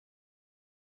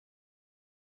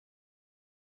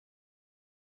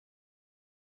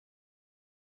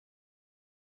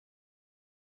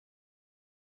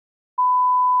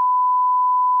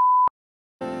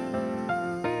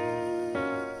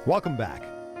Welcome back.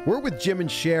 We're with Jim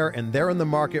and Cher, and they're in the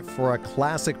market for a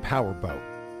classic powerboat.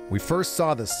 We first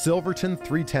saw the Silverton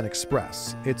 310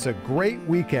 Express. It's a great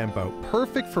weekend boat,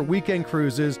 perfect for weekend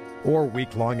cruises or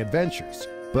week-long adventures.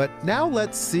 But now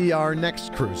let's see our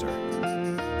next cruiser.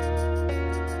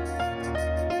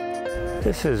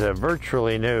 This is a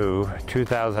virtually new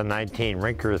 2019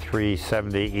 Rinker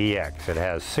 370EX. It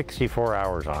has 64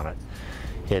 hours on it.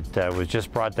 It was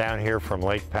just brought down here from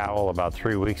Lake Powell about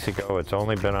 3 weeks ago. It's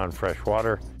only been on fresh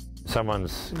water.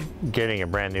 Someone's getting a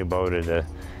brand new boat at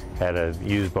a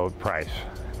used boat price.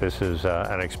 This is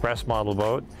an express model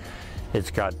boat.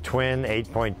 It's got twin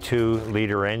 8.2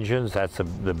 liter engines. That's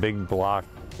the big block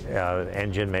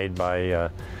engine made by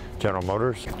General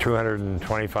Motors.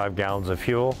 225 gallons of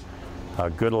fuel,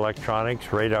 good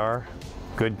electronics, radar,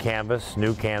 good canvas,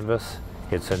 new canvas.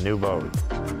 It's a new boat.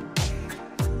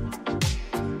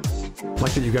 I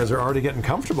like that you guys are already getting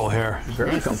comfortable here.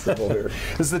 Very comfortable here.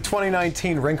 This is the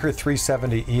 2019 Rinker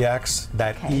 370EX.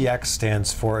 That EX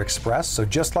stands for Express, so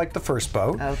just like the first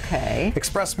boat. Okay.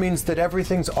 Express means that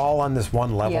everything's all on this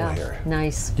one level here.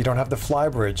 Nice. You don't have the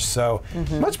flybridge, so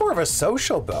much more of a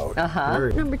social boat.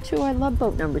 Number 2, I love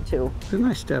boat number 2. It's a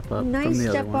nice step up. Nice from the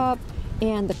step other one. up,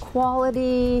 and the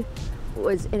quality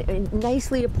was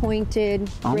nicely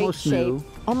appointed. Almost great shape. new.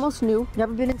 Almost new.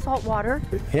 Never been in salt water.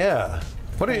 Yeah.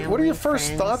 What are your first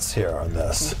friends. thoughts here on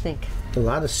this? I think. A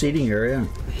lot of seating area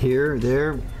here,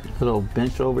 there, little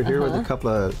bench over here with a couple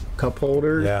of cup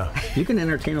holders. Yeah. You can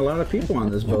entertain a lot of people on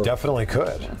this boat. Definitely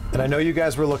could. And I know you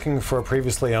guys were looking for a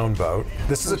previously owned boat.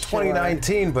 This is a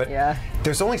 2019, but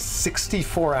there's only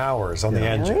 64 hours on the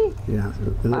engine. Really? Yeah,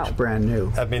 it looks brand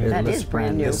new. I mean, That is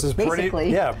brand new. This is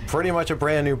basically. pretty much a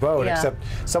brand new boat, except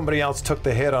somebody else took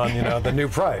the hit on, the new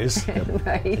price.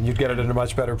 Right. And you'd get it at a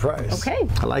much better price. Okay.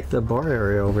 I like the bar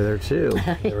area over there too.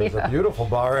 There is a beautiful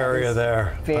bar area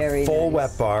there. Very a full nice.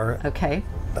 wet bar. Okay.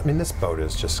 I mean, this boat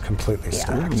is just completely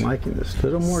stacked. I'm liking this. A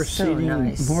little more So seating,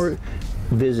 nice. more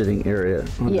visiting area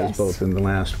on this boat than the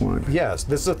last one. Yes,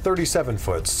 this is a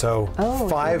 37-foot, so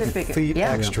 5 feet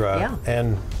extra. Yeah.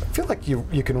 And I feel like you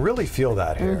can really feel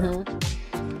that here.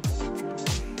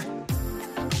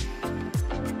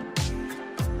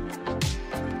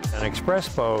 An express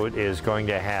boat is going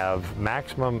to have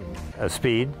maximum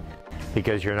speed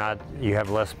because you have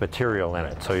less material in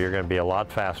it, so you're going to be a lot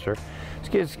faster.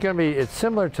 It's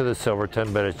similar to the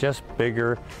Silverton, but it's just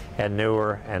bigger and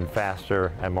newer and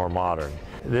faster and more modern.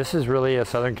 This is really a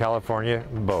Southern California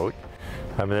boat.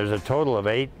 I mean, there's a total of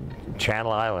 8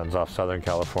 Channel Islands off Southern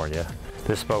California.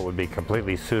 This boat would be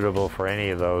completely suitable for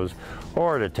any of those,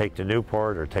 or to take to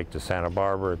Newport, or take to Santa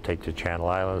Barbara, take to Channel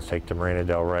Islands, take to Marina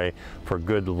del Rey for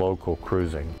good local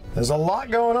cruising. There's a lot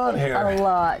going on here. A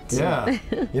lot. Yeah.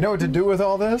 You know what to do with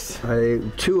all this?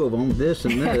 2 of them, this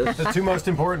and this. The 2 most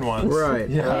important ones. Right.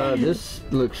 Yeah. This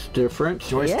looks different.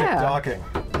 Joystick docking.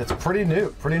 It's pretty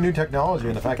new technology,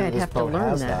 and the fact that this boat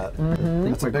has that.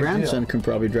 That's a My big grandson can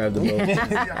probably drive the boat.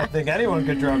 I think anyone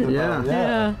could drive the boat.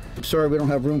 Yeah. Sorry we don't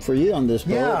have room for you on this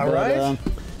boat. Yeah, but, right?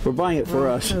 we're buying it for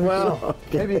us. Well,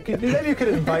 maybe you could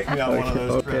invite me on one of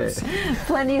those trips.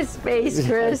 Plenty of space,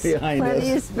 Chris.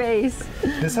 Plenty of space.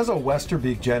 This has a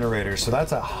Westerbeek generator, so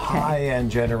that's a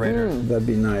high-end generator. That'd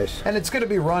be nice. And it's going to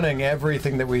be running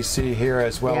everything that we see here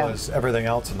as well as everything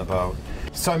else in the boat.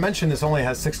 So I mentioned this only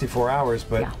has 64 hours,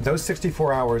 but those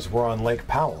 64 hours were on Lake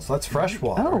Powell, so that's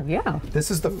freshwater. Oh, yeah.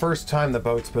 This is the first time the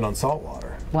boat's been on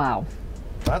saltwater. Wow.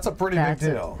 That's a pretty big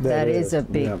deal. That is a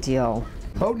big deal.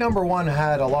 Boat number 1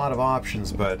 had a lot of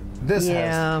options, but this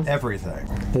has everything.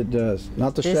 It does.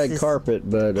 Not the shag carpet,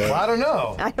 but... well, I don't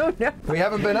know. I don't know. We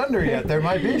haven't been under yet. There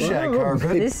might be shag carpet.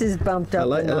 This is bumped up.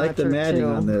 I like the matting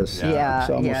on this. Yeah. It's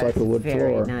almost like a wood floor.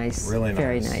 Very nice. Really nice.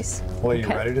 Very nice. Well, are you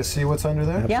ready to see what's under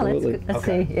there? Yeah, Absolutely. let's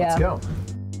see. Yeah. Let's go.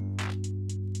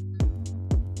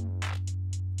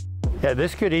 Yeah,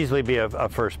 this could easily be a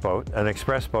first boat. An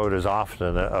express boat is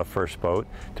often a first boat.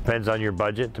 Depends on your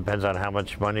budget, depends on how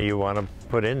much money you want to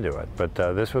put into it. But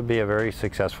this would be a very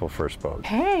successful first boat.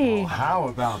 Hey. Oh, how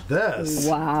about this?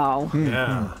 Wow.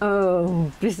 Yeah.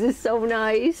 Oh, this is so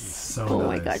nice. So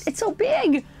my God, it's so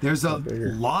big. There's a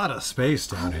lot of space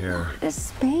down here. The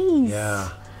space. Yeah.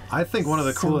 I think one of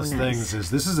the coolest things is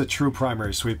this is a true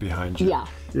primary suite behind you. Yeah.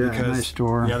 Yeah, nice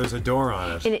door. Yeah, there's a door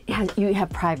on it. And you have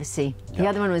privacy. The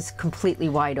other one was completely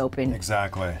wide open.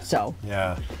 Exactly. So.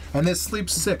 Yeah. And this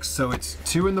sleeps 6, so it's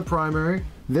 2 in the primary.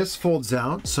 This folds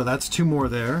out, so that's 2 more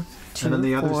there. 2, and then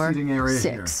the 4, other seating area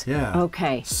 6. here. Yeah.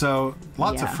 Okay. So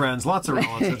lots of friends, lots of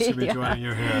relatives to be joining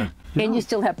you here. And you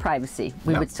still have privacy.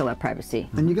 We would still have privacy.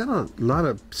 And you got a lot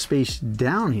of space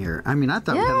down here. I mean, I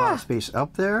thought we had a lot of space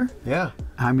up there. Yeah.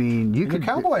 I mean, you Your could.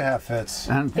 cowboy hat fits.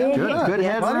 And Yeah. good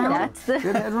headroom. That's the-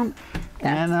 Good headroom. That's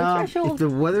and the threshold. if the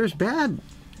weather's bad,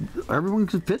 everyone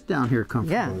can fit down here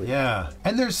comfortably. Yeah.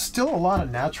 And there's still a lot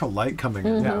of natural light coming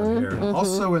in down here.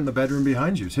 Also in the bedroom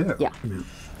behind you, too. Yeah.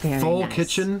 Very Full nice.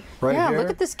 kitchen right Yeah, here. look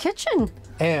at this kitchen.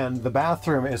 And the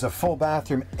bathroom is a full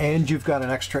bathroom, and you've got an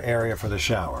extra area for the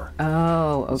shower.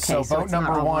 Oh, okay. So boat it's not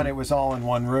number all one, it was all in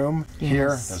one room. Here,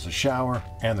 Yes. there's a shower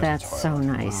and there's That's a so toilet.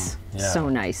 nice. Yeah. So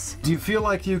nice. Do you feel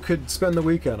like you could spend the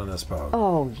weekend on this boat?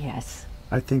 Oh, yes.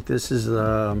 I think this is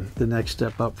the next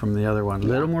step up from the other one. A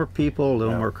little more people, a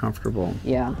little more comfortable.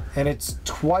 Yeah. And it's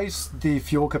twice the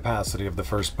fuel capacity of the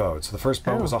first boat. So the first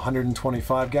boat was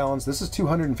 125 gallons. This is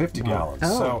 250 gallons.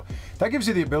 Oh. So that gives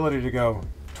you the ability to go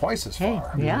twice as Hey,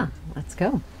 far. yeah. Let's go.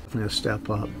 I'm going to step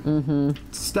up.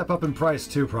 Step up in price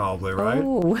too, probably, right?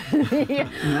 Oh, yeah.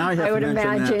 Now you have I would to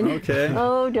mention imagine. that. Okay.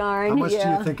 Oh, darn. How much do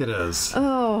yeah. you think it is?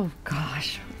 Oh,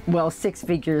 gosh. Well, 6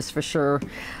 figures for sure.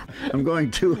 I'm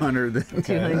going 200 then.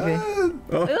 200.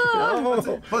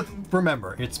 But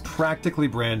remember, it's practically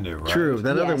brand new, right? True.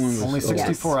 That other Yes. one was Only Yes.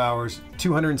 64 hours,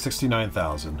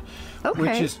 269,000. Okay.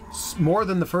 Which is more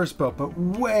than the first boat, but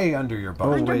way under your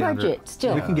budget. Under way budget,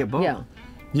 still. We can get both. Yeah.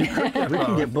 We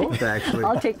can get both actually.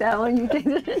 I'll take that one. You take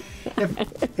that.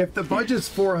 If the budget's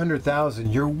 400,000,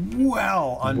 you're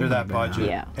well under that budget,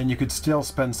 Yeah. and you could still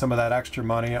spend some of that extra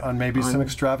money on maybe some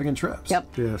extravagant trips. Yep.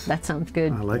 Yes. That sounds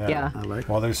good. I like Yeah. that. I like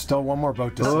Well, there's still one more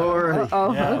boat to that. see. Alrighty.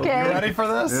 Oh, Yeah, okay. You ready for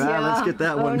this? Yeah, let's get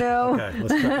that Oh, one. no. Okay,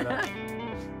 let's check it out.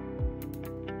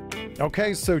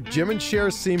 Okay, so Jim and Cher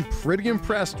seem pretty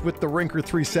impressed with the Rinker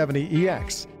 370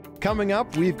 EX. Coming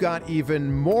up, we've got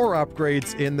even more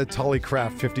upgrades in the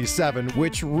Tullycraft 57,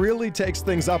 which really takes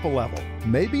things up a level.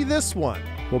 Maybe this one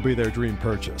will be their dream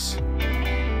purchase.